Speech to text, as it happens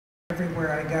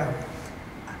everywhere I go.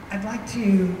 I'd like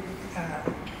to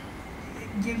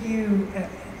give you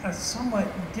a somewhat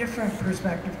different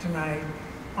perspective tonight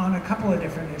on a couple of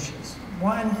different issues.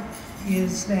 One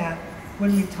is that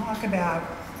when we talk about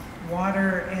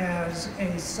water as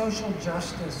a social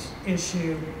justice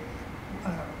issue,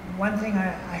 one thing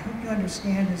I hope you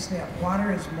understand is that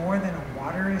water is more than a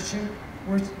water issue.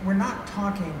 We're not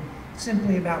talking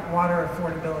simply about water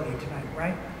affordability tonight,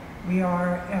 right? We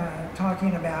are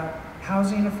talking about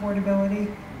housing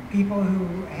affordability. People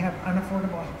who have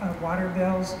unaffordable water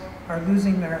bills are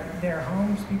losing their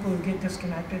homes. People who get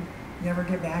disconnected never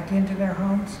get back into their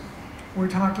homes. We're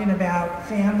talking about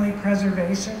family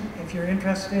preservation. If you're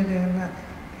interested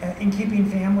in keeping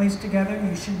families together,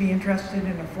 you should be interested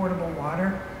in affordable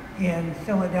water. In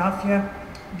Philadelphia,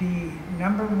 the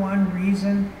 #1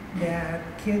 reason that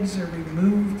kids are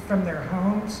removed from their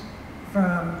homes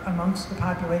from amongst the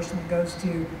population that goes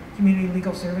to community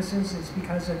legal services is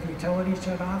because of utility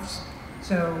shutoffs.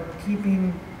 So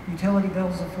keeping utility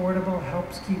bills affordable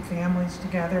helps keep families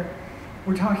together.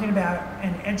 We're talking about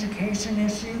an education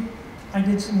issue. I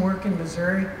did some work in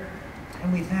Missouri,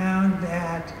 and we found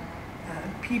that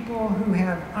people who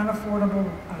have unaffordable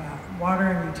water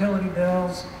and utility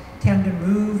bills tend to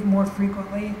move more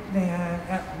frequently than,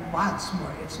 lots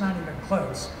more, it's not even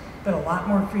close, but a lot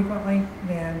more frequently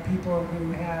than people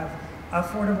who have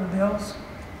affordable bills.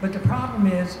 But the problem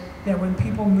is that when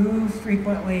people move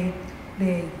frequently,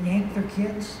 they yank their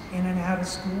kids in and out of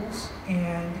schools,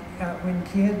 and when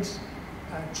kids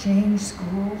change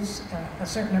schools a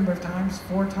certain number of times,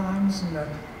 4 times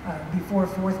before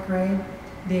 4th grade,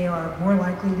 they are more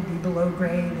likely to be below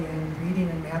grade in reading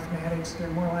and mathematics. They're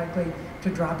more likely to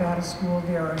drop out of school.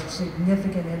 There are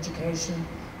significant education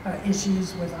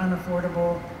issues with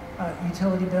unaffordable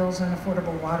utility bills,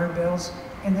 unaffordable water bills,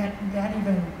 and that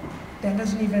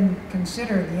doesn't even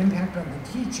consider the impact on the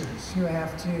teachers who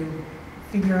have to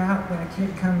figure out when a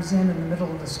kid comes in the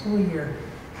middle of the school year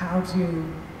how to,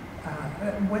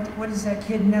 what does that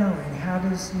kid know, and how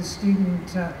does the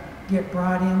student get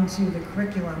brought into the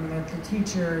curriculum that the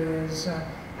teacher is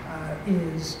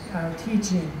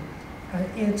teaching.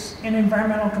 It's an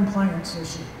environmental compliance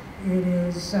issue. It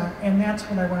is, and that's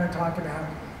what I want to talk about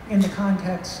in the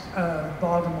context of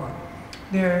Baltimore.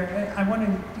 I want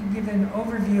to give an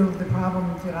overview of the problem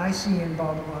that I see in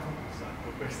Baltimore.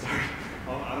 Sorry.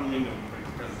 Oh, I don't mean to break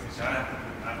the presentation. I have to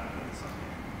put this on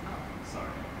here. Oh.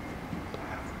 Sorry. I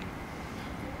have to.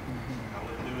 I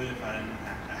wouldn't do it if I didn't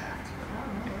have to. Oh,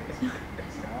 no worries.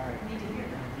 Sorry. Need to hear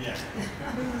that. Yeah.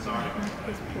 Sorry about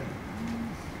that.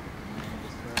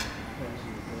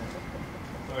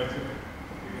 Sorry, too.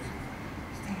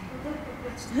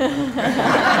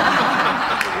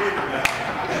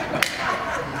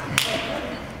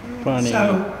 Funny. So,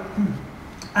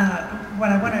 what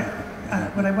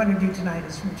I want to do tonight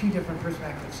is from 2 different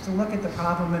perspectives: to look at the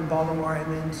problem in Baltimore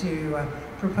and then to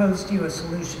propose to you a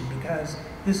solution, because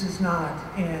this is not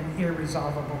an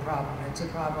irresolvable problem. It's a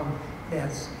problem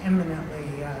that's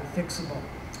eminently fixable.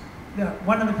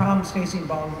 One of the problems facing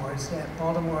Baltimore is that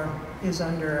Baltimore is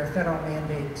under a federal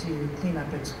mandate to clean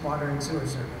up its water and sewer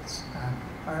service.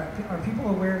 Are people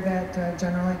aware of that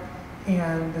generally?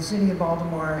 And the city of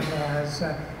Baltimore has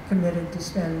committed to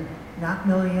spend not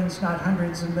millions, not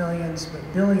hundreds of millions, but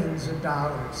billions of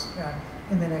dollars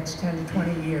in the next 10 to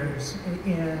 20 years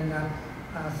in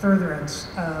furtherance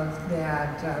of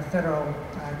that federal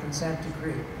consent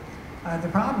decree. The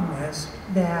problem is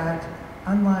that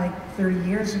unlike 30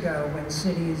 years ago when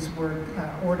cities were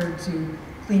ordered to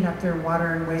clean up their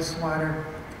water and wastewater,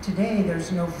 today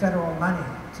there's no federal money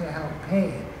to help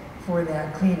pay for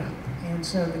that cleanup. And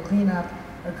so the cleanup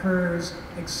occurs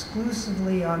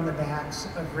exclusively on the backs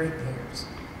of ratepayers.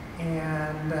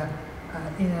 And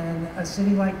in a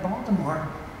city like Baltimore,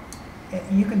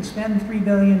 you can spend $3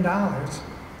 billion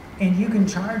and you can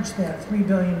charge that $3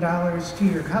 billion to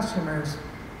your customers,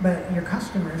 but your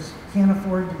customers can't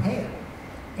afford to pay it.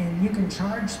 And you can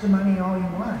charge the money all you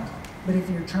want, but if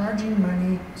you're charging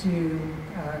money to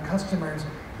customers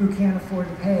who can't afford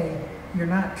to pay, you're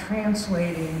not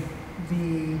translating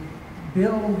the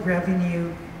bill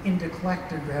revenue into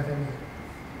collected revenue.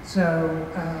 So,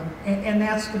 and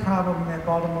that's the problem that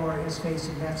Baltimore is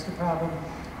facing. That's the problem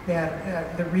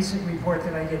that the recent report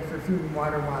that I did for Food and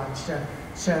Water Watch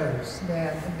shows,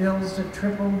 that bills have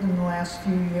tripled in the last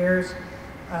few years.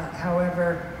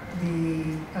 However,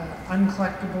 the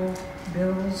uncollectible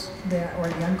bills or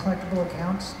the uncollectible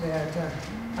accounts that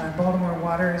Baltimore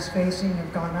Water is facing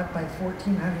have gone up by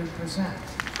 1,400%.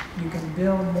 You can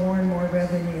bill more and more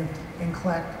revenue and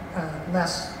collect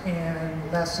less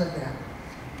and less of that.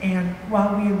 And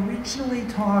while we originally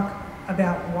talked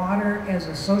about water as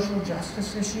a social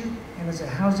justice issue, and as a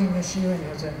housing issue, and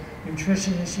as a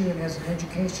nutrition issue, and as an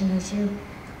education issue.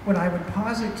 What I would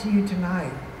posit to you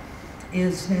tonight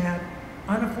is that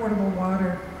unaffordable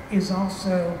water is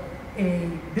also a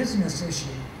business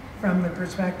issue from the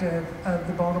perspective of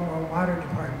the Baltimore Water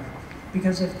Department.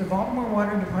 Because if the Baltimore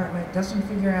Water Department doesn't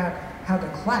figure out how to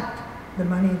collect the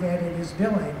money that it is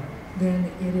billing,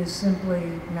 then it is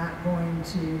simply not going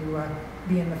to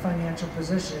be in the financial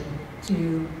position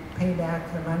to pay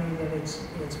back the money that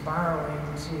it's borrowing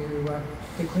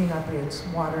to clean up its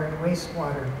water and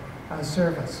wastewater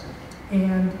service.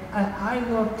 And I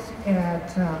looked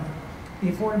at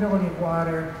the affordability of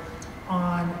water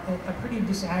on a pretty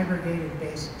disaggregated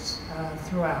basis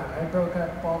throughout. I broke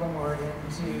up Baltimore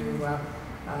into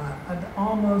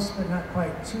almost, but not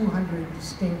quite, 200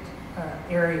 distinct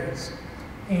areas,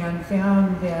 and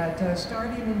found that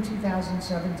starting in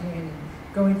 2017,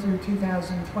 going through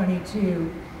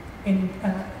 2022, an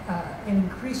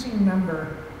increasing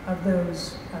number of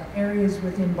those areas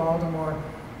within Baltimore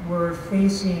were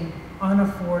facing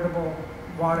unaffordable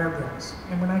water bills.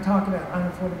 And when I talk about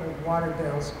unaffordable water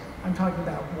bills, I'm talking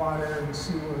about water and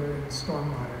sewer and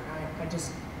stormwater. I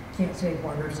just can't say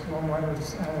water, stormwater,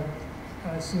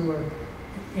 sewer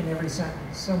in every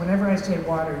sentence. So whenever I say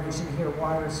water, you should hear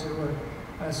water, sewer,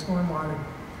 stormwater.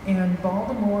 And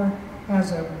Baltimore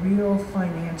has a real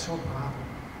financial problem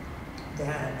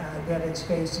that it's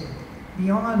facing,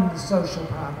 beyond the social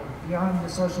problem, beyond the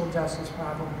social justice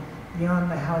problem,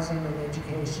 beyond the housing and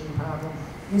education problem.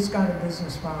 It's got a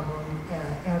business problem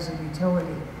as a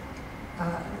utility.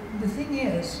 The thing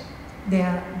is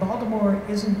that Baltimore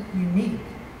isn't unique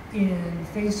in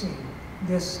facing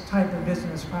this type of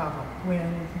business problem.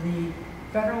 When the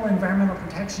Federal Environmental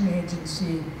Protection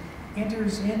Agency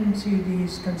enters into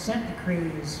these consent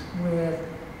decrees with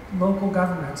local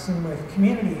governments and with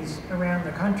communities around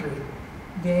the country,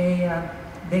 they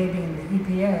being the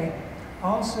EPA,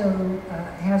 also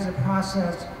has a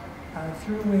process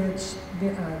through which the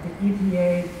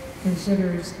EPA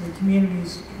considers the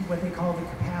communities what they call the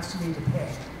capacity to pay.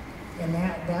 And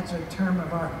that's a term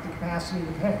of art, the capacity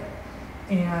to pay.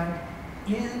 And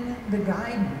in the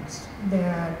guidance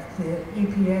that the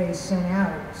EPA sent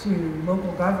out to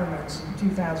local governments in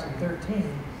 2013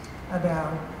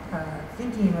 about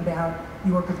thinking about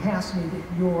your capacity,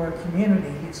 your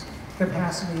community's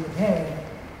capacity to pay,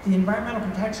 the Environmental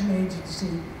Protection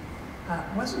Agency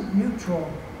wasn't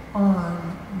neutral on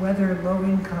whether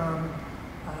low-income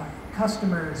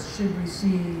customers should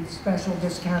receive special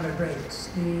discounted rates.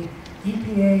 The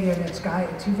EPA in its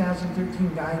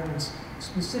 2013 guidance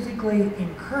specifically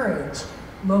encouraged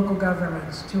local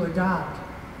governments to adopt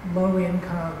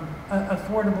low-income,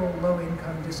 affordable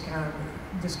low-income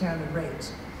discounted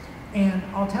rates. And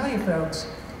I'll tell you folks,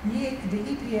 the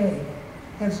EPA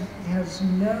has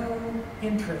no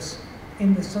interest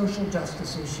in the social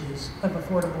justice issues of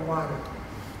affordable water.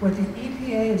 What the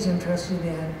EPA is interested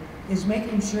in is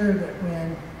making sure that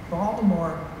when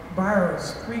Baltimore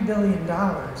borrows $3 billion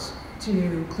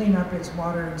to clean up its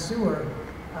water and sewer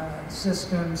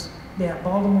systems, that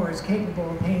Baltimore is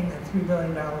capable of paying that $3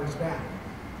 billion back.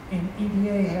 And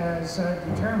EPA has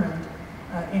determined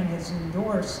and has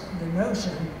endorsed the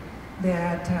notion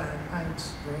that,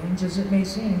 strange as it may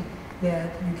seem,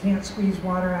 that you can't squeeze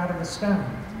water out of a stone.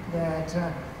 That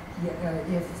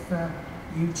if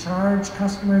you charge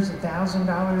customers $1,000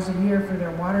 a year for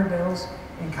their water bills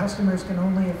and customers can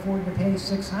only afford to pay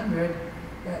 $600,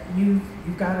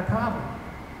 you've got a problem.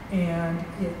 And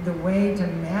the way to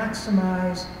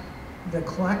maximize the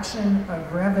collection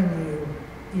of revenue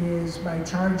is by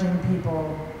charging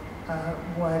people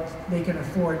what they can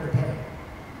afford to pay.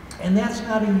 And that's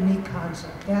not a unique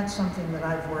concept. That's something that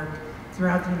I've worked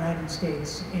throughout the United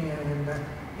States and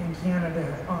in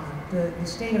Canada on. The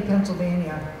state of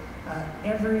Pennsylvania,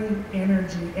 every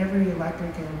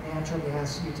electric and natural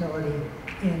gas utility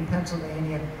in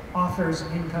Pennsylvania offers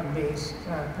an income-based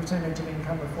percentage of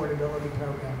income affordability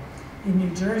program. In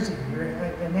New Jersey, you're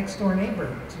a next-door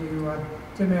neighbor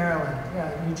to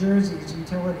Maryland. New Jersey's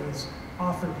utilities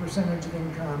offer percentage of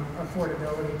income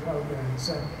affordability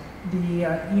programs.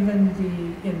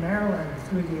 In Maryland,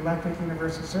 through the Electric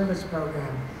Universal Service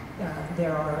Program,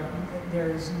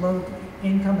 there's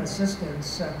low-income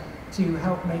assistance to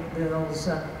help make bills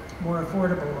more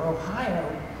affordable. Ohio,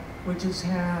 which has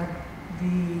had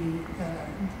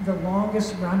the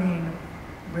longest running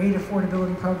rate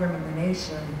affordability program in the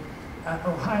nation,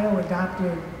 Ohio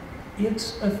adopted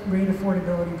its rate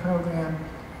affordability program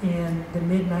in the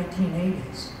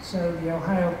mid-1980s. So the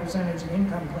Ohio Percentage of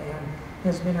Income Plan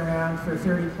has been around for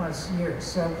 30 plus years.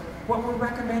 So what we're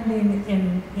recommending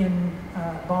in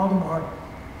Baltimore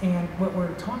and what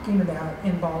we're talking about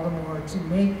in Baltimore to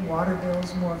make water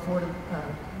bills more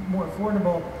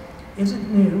affordable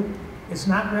isn't new. It's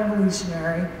not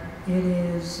revolutionary. It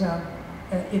is,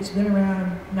 it's been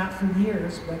around not for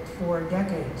years, but for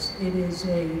decades. It is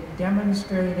a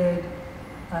demonstrated,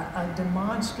 a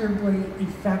demonstrably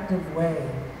effective way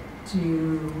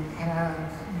to have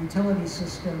utility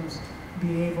systems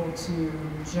be able to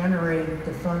generate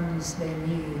the funds they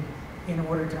need in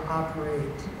order to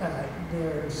operate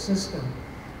their system.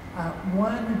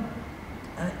 One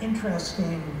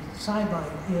interesting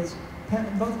sideline is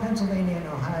both Pennsylvania and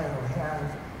Ohio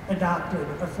have adopted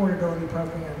affordability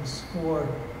programs for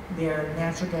their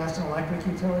natural gas and electric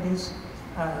utilities.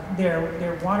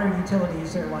 Their water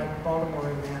utilities are like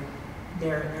Baltimore in that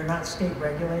they're not state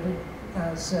regulated.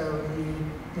 So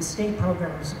the state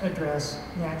programs address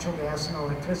natural gas and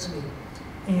electricity.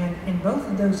 And in both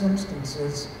of those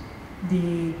instances,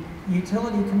 the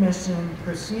Utility Commission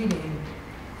proceeding,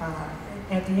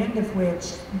 at the end of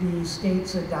which the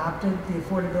states adopted the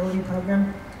affordability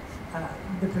program,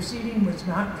 the proceeding was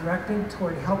not directed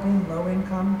toward helping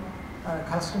low-income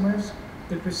customers.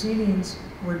 The proceedings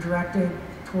were directed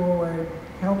toward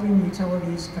helping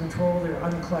utilities control their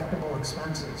uncollectible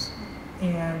expenses.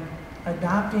 And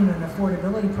adopting an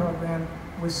affordability program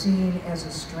was seen as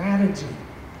a strategy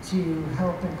to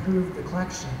help improve the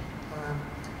collection.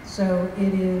 So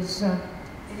it is,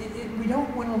 we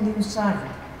don't want to lose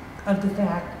sight of the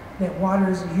fact that water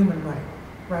is a human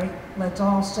right? Let's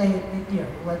all say it,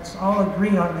 let's all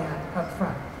agree on that up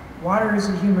front. Water is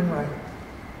a human right.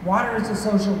 Water is a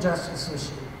social justice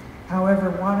issue.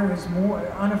 However,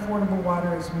 unaffordable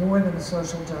water is more than a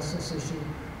social justice issue.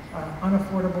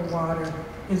 Unaffordable water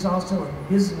is also a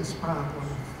business problem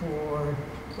for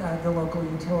the local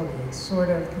utility. It's sort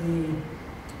of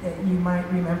you might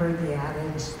remember the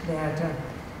adage that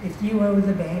if you owe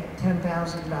the bank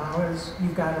 $10,000,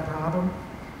 you've got a problem.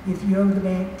 If you owe the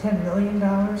bank $10 million,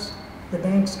 the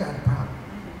bank's got a problem.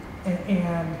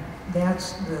 And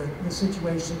that's the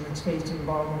situation that's facing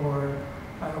Baltimore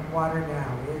water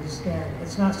now, is that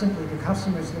it's not simply the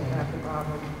customers that have the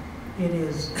problem, it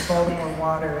is Baltimore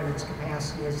Water and its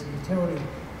capacity as a utility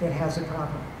that has a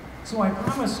problem. So I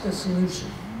promised a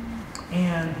solution,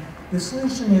 and the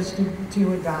solution is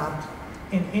to adopt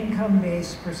an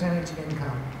income-based percentage of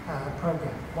income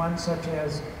program, one such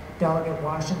as Delegate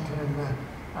Washington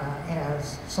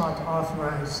has sought to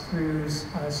authorize through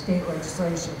state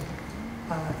legislation.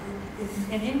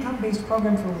 An income-based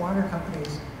program for water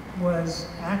companies was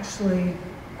actually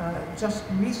just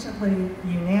recently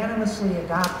unanimously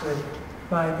adopted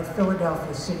by the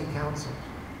Philadelphia City Council.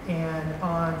 And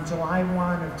on July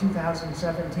 1 of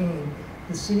 2017,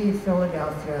 the City of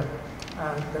Philadelphia,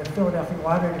 the Philadelphia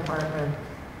Water Department,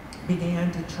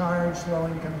 began to charge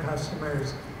low-income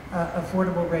customers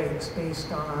affordable rates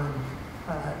based on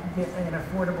an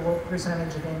affordable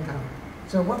percentage of income.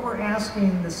 So what we're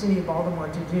asking the City of Baltimore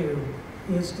to do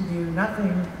is to do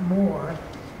nothing more,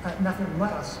 nothing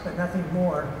less, but nothing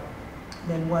more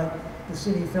than what the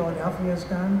City of Philadelphia has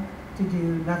done, to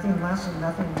do nothing less and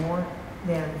nothing more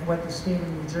than what the state of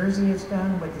New Jersey has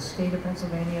done, what the state of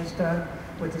Pennsylvania has done,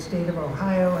 what the state of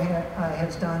Ohio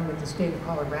has done, what the state of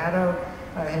Colorado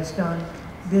has done.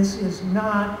 This is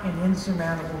not an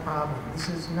insurmountable problem. This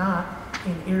is not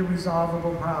an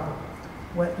irresolvable problem.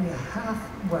 What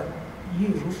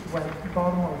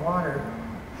Baltimore Water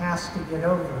has to get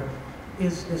over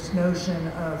is this notion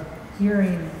of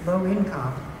hearing low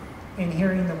income and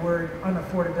hearing the word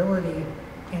unaffordability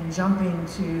and jumping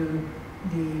to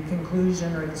the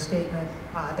conclusion or the statement,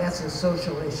 that's a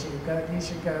social issue. You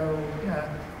should go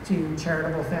to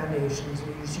charitable foundations,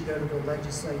 or you should go to the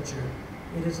legislature.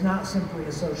 It is not simply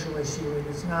a social issue. It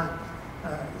is not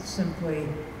simply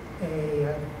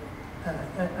a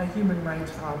human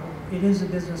rights problem. It is a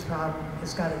business problem.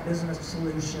 It's got a business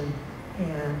solution,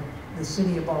 and the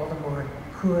City of Baltimore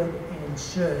could and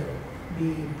should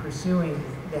be pursuing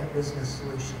that business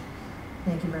solution.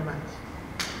 Thank you very much.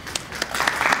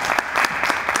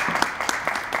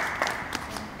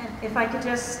 If I could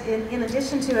just, in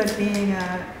addition to it being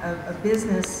a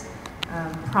business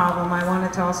problem, I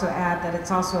wanted to also add that it's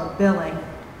also a billing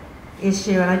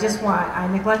issue. And I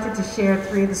neglected to share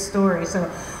 3 of the stories. So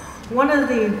one of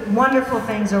the wonderful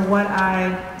things, or what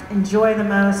I enjoy the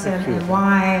most and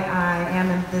why I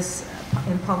am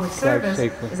in public service,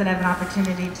 is that I have an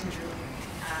opportunity to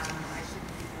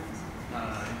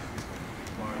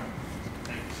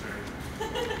Thank you, sir.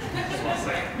 Just 1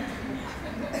 second.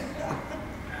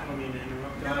 I don't mean to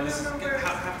interrupt. No,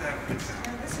 have to have a good sound.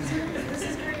 This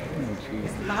is great.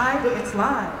 It's live. It's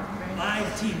live. Live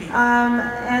live TV.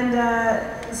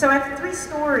 So I have 3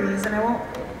 stories, and I won't,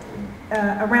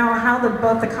 around how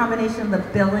both the combination of the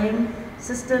billing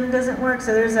system doesn't work.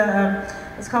 So there's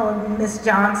let's call her Miss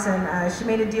Johnson. She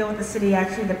made a deal with the city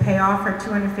actually to pay off her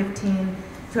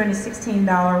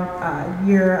 $216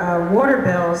 year water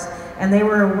bills, and they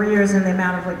were arrears in the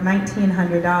amount of like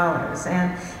 $1,900.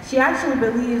 And she actually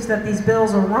believes that these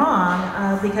bills are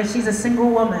wrong because she's a single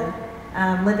woman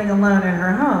living alone in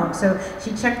her home. So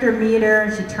she checked her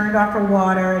meter, she turned off her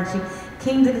water, and she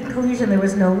came to the conclusion there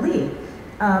was no leak.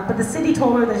 But the city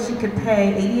told her that she could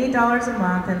pay $88 a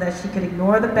month and that she could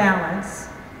ignore the balance.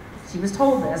 She was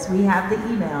told this, we have the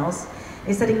emails.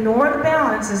 They said ignore the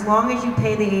balance as long as you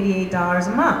pay the $88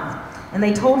 a month. And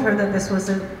they told her that this was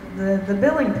the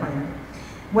billing plan.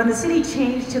 When the city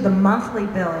changed to the monthly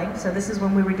billing, so this is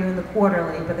when we were doing the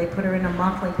quarterly, but they put her in a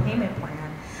monthly payment plan.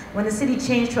 When the city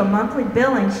changed to a monthly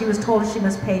billing, she was told she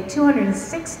must pay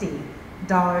 $260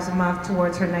 a month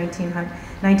towards her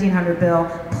 $1,900 bill,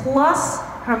 plus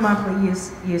her monthly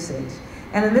usage.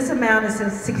 And then this amount is a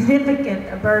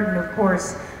significant burden, of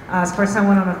course, for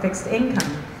someone on a fixed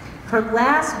income. Her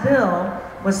last bill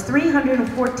was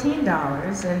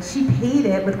 $314, and she paid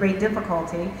it with great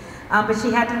difficulty, but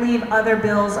she had to leave other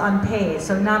bills unpaid.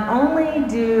 So not only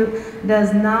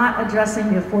does not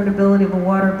addressing the affordability of a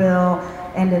water bill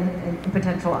and a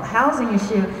potential housing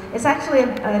issue, it's actually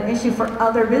an issue for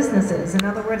other businesses. In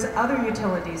other words, other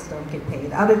utilities don't get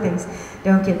paid, other things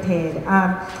don't get paid.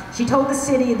 She told the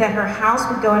city that her house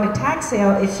would go into tax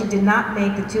sale if she did not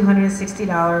make the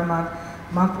 $260 a month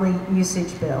monthly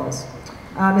usage bills.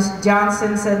 Ms.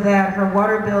 Johnson said that her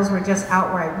water bills were just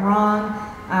outright wrong.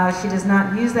 She does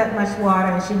not use that much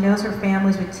water, and she knows her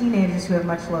families with teenagers who have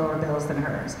much lower bills than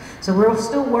hers. So we're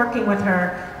still working with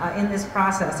her in this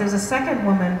process. There's a second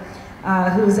woman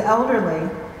who's elderly.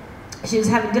 She was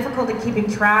having difficulty keeping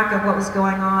track of what was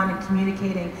going on and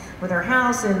communicating with her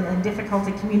house, and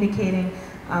difficulty communicating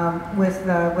with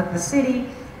the city.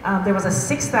 There was a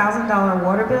 $6,000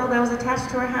 water bill that was attached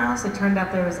to her house. It turned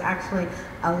out there was actually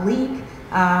a leak,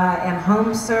 and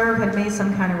HomeServe had made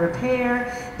some kind of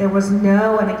repair. There was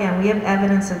and again, we have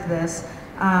evidence of this.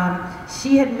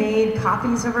 She had made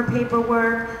copies of her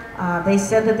paperwork. They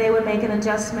said that they would make an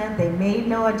adjustment. They made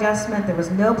no adjustment. There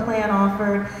was no plan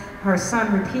offered. Her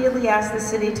son repeatedly asked the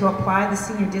city to apply the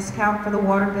senior discount for the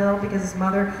water bill because his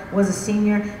mother was a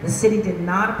senior. The city did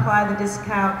not apply the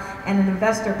discount, and an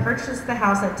investor purchased the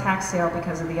house at tax sale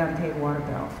because of the unpaid water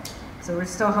bill. So we're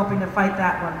still hoping to fight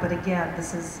that one, but again,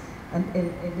 this is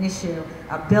an issue,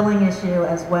 a billing issue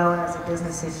as well as a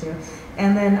business issue.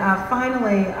 And then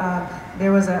finally,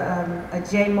 there was a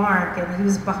J. Mark, and he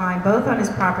was behind both on his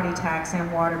property tax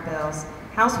and water bills.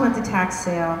 House went to tax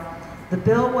sale. The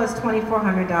bill was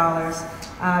 $2,400.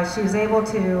 She was able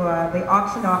to, they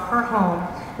auctioned off her home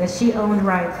that she owned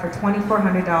right for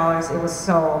 $2,400. It was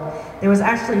sold. There was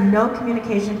actually no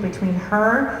communication between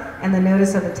her and the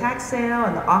notice of the tax sale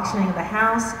and the auctioning of the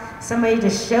house. Somebody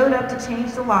just showed up to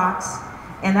change the locks,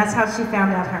 and that's how she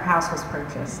found out her house was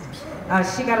purchased.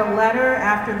 She got a letter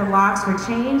after the locks were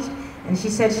changed, and she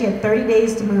said she had 30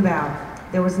 days to move out.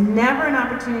 There was never an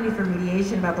opportunity for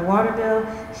mediation about the water bill.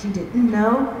 She didn't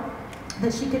know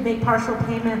that she could make partial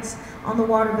payments on the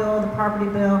water bill, the property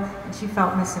bill, and she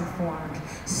felt misinformed.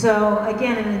 So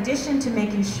again, in addition to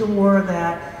making sure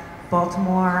that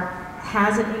Baltimore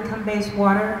has an income-based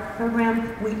water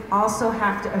program, we also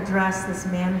have to address this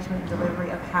management and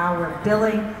delivery of how we're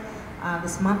billing,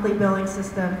 this monthly billing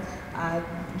system.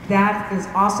 That is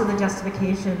also the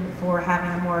justification for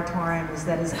having a moratorium, is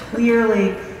that is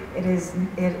clearly it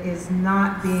is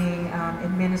not being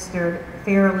administered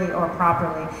fairly or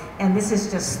properly. And this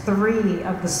is just 3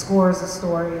 of the scores of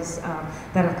stories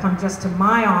that have come just to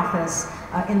my office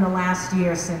in the last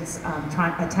year since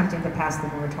attempting to pass the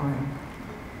moratorium.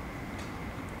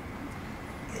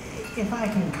 If I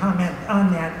can comment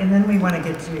on that, and then we want to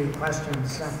get to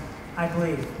questions, I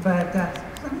believe. But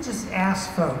let me just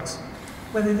ask folks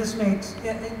whether this makes,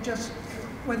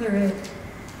 whether it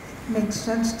makes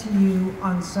sense to you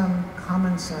on some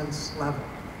common sense level.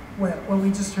 What we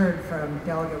just heard from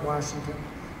Delegate Washington.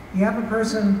 You have a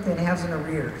person that has an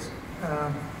arrears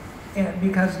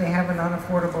because they have an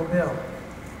unaffordable bill.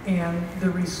 And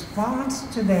the response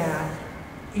to that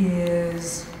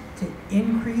is to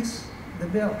increase the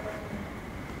bill.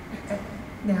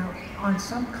 Now, on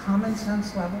some common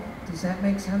sense level, does that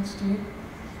make sense to you?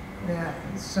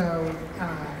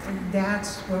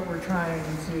 That's what we're trying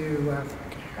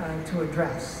to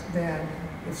address. That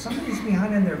if somebody's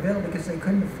behind in their bill because they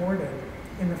couldn't afford it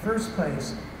in the first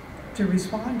place, to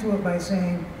respond to it by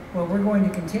saying, well, we're going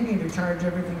to continue to charge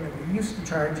everything that we used to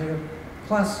charge you,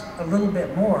 plus a little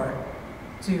bit more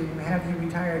to have you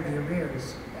retire the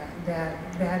arrears,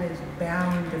 that is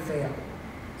bound to fail.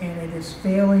 And it is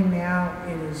failing now,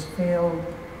 it has failed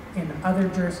in other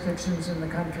jurisdictions in the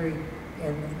country,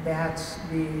 and that's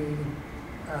the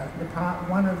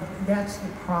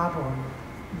problem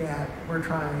that we're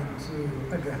trying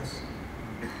to address.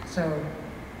 So,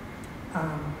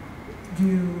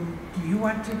 do you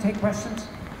want to take questions?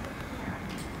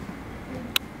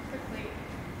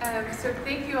 So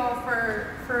thank you all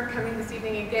for coming this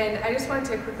evening again. I just wanted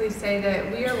to quickly say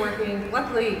that we are working,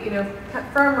 luckily,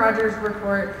 from Roger's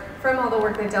report, from all the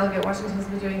work that Delegate Washington has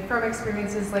been doing, from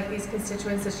experiences like these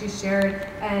constituents that she shared,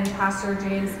 and Pastor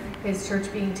James, his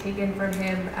church being taken from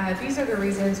him. These are the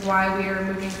reasons why we are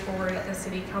moving forward at the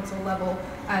city council level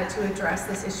to address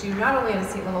this issue, not only at the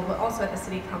state level, but also at the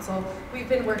city council. We've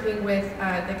been working with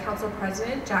the council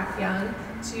president, Jack Young,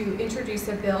 to introduce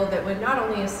a bill that would not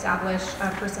only establish a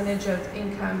percentage of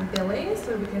income billing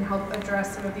so we can help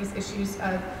address some of these issues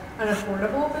of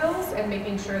unaffordable bills and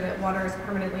making sure that water is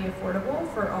permanently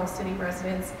affordable for all city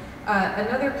residents.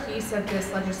 Another piece of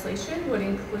this legislation would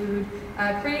include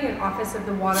creating an Office of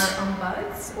the Water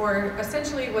Ombuds, or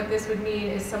essentially what this would mean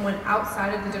is someone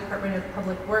outside of the Department of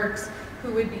Public Works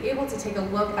who would be able to take a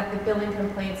look at the billing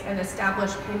complaints and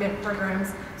establish payment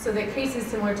programs so that cases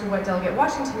similar to what Delegate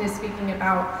Washington is speaking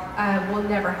about will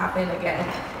never happen again.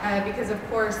 Because of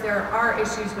course there are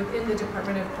issues within the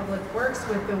Department of Public Works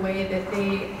with the way that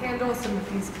they handle some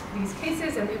of these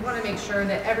cases, and we want to make sure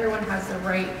that everyone has the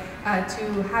right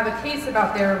to have a case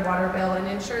about their water bill and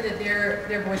ensure that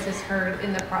their voice is heard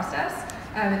in the process.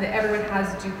 And that everyone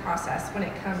has due process when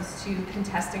it comes to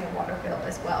contesting a water bill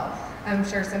as well. I'm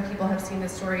sure some people have seen the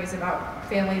stories about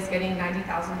families getting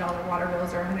 $90,000 water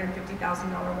bills or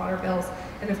 $150,000 water bills,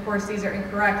 and of course these are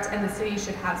incorrect, and the city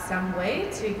should have some way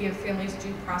to give families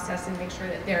due process and make sure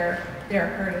that they're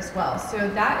heard as well. So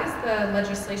that is the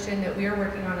legislation that we are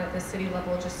working on at the city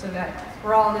level, just so that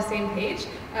we're all on the same page.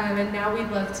 And now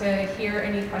we'd love to hear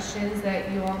any questions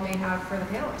that you all may have for the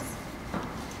panelists.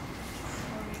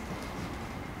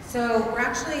 So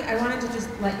I wanted to just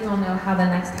let you all know how the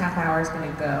next half hour is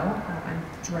going to go. I'm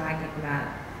dragging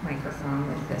that microphone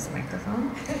with this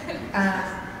microphone.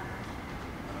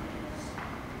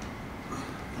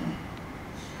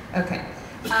 Okay.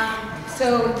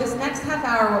 So this next half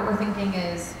hour, what we're thinking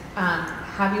is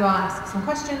have you all ask some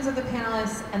questions of the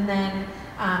panelists, and then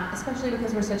especially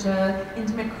because we're such an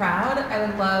intimate crowd, I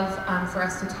would love for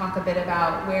us to talk a bit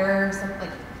about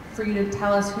for you to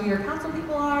tell us who your council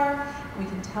people are. We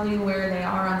can tell you where they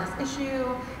are on this issue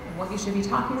and what you should be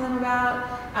talking to them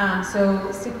about.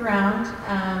 So stick around.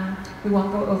 We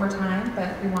won't go over time,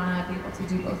 but we want to be able to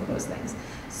do both of those things.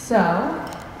 So